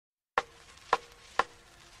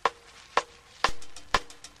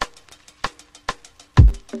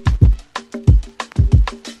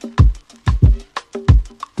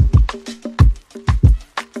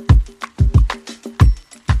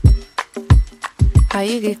How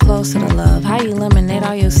you get closer to love? How you eliminate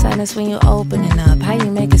all your sadness when you opening up? How you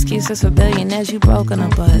make excuses for billionaires you broke on a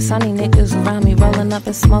bus? Sunny niggas around me rolling up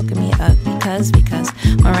and smoking me up. Because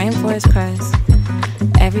my rainforest cries.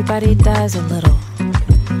 Everybody dies a little.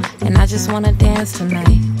 And I just wanna dance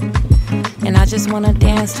tonight. And I just wanna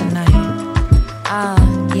dance tonight.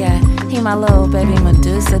 Yeah, he my little baby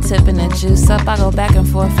Medusa, tippin' the juice up. I go back and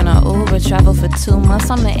forth in a Uber, travel for 2 months.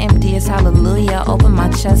 I'm the emptiest, hallelujah. Open my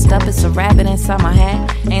chest up, it's a rabbit inside my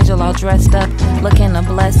hat. Angel all dressed up, looking to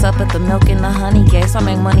bless up at the milk and the honey gas. I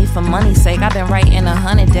make money for money's sake, I've been writing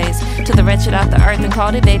 100 days. To the wretched out the earth and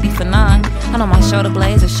called it baby Fanon. I know my shoulder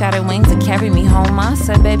blades are shattered wings to carry me home. I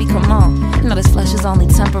said, baby, come on. You know this flesh is only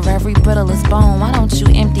temporary, brittle as bone. Why don't you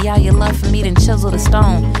empty out your love for me, then chisel the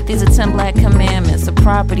stone? These are 10 black commandments, a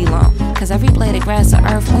property loan. Cause every blade of grass or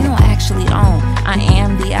earth we don't actually own. I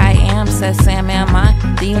am the I am, says Sam, am I?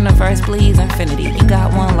 The universe bleeds infinity, you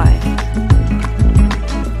got one life.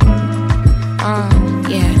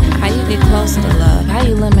 Yeah, how you get closer to love? How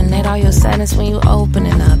you eliminate all your sadness when you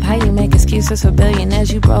opening up? How you make excuses for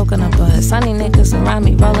billionaires you broke on a bus? Sunny niggas around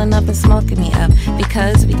me rolling up and smoking me up.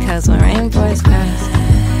 Because when Rainforest cries,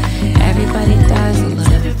 everybody dies a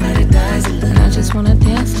little. Everybody dies a little. And I just wanna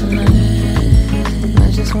dance tonight.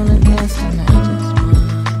 I just wanna dance tonight.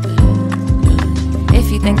 If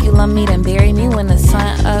you think you love me, then bury me when the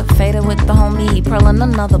sun up. Faded with the homie, he pearling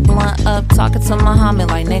another blunt up. Talking to Muhammad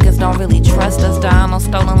like niggas don't really trust us. Dying on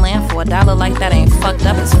stolen land for $1 like that ain't fucked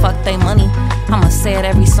up. It's fuck they money. I'ma say it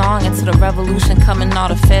every song until the revolution coming, all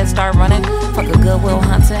the feds start running. Fuck a Goodwill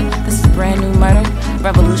Hunting, this is brand new murder.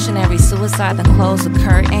 Revolutionary suicide, then close the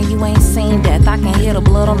curtain. You ain't seen death, I can hear the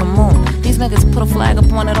blood on the moon. These niggas put a flag up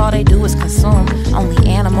on it, all they do is consume. Only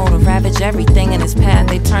animal to ravage everything in its path.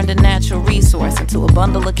 They turned a natural resource into a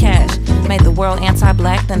bundle of cash. Made the world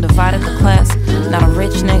anti-black, then divided the class. Now the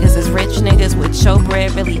rich niggas is rich niggas with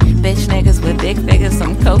showbread. Really bitch niggas with big figures.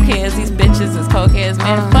 Some cokeheads, these bitches is cokeheads.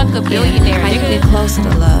 Man, fuck a billionaire. How you get closer to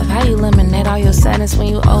love? How you eliminate all your sadness when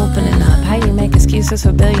you opening up? How you make excuses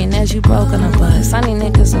for billionaires you broke on a bus? Sunny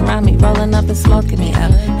niggas around me rolling up and smoking me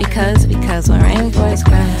up. Because when Rainforest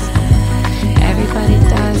cries, everybody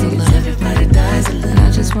dies a little. Everybody dies a little. And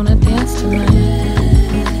I just wanna dance tonight.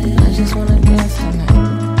 I just wanna dance tonight.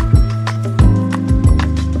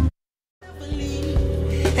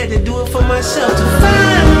 Had to do it for myself to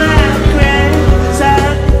find my cries.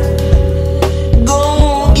 Go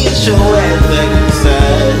get your ass back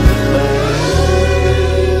inside.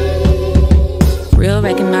 Real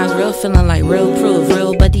recognize, real feeling like real proof.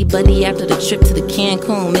 Real buddy after the trip to the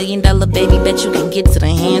Cancun. $1 million baby, bet you can get to the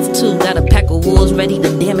hands too. Got a pack of wolves ready to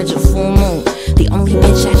damage a full moon. The only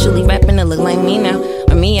bitch actually rapping to look like me now.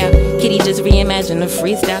 Or me out. Kitty just reimagined a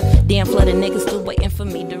freestyle. Damn flooded niggas still waiting for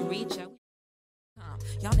me to reach out.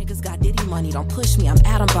 Y'all niggas got Diddy money, don't push me, I'm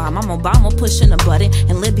atom bomb. I'm Obama pushing a button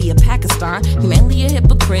in Libya, Pakistan. You mainly a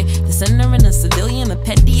hypocrite, the sinner and a civilian, the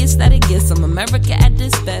pettiest that it gets. I'm America at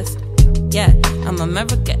this best. Yeah, I'm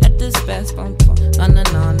America at this best. No.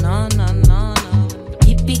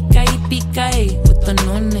 Yippee-ki-yippee-ki, with the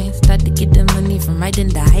Noname. Start to get the money from writing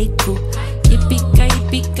the haiku.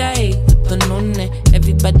 Yippee-ki-yippee-ki, with the Noname.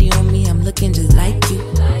 Everybody on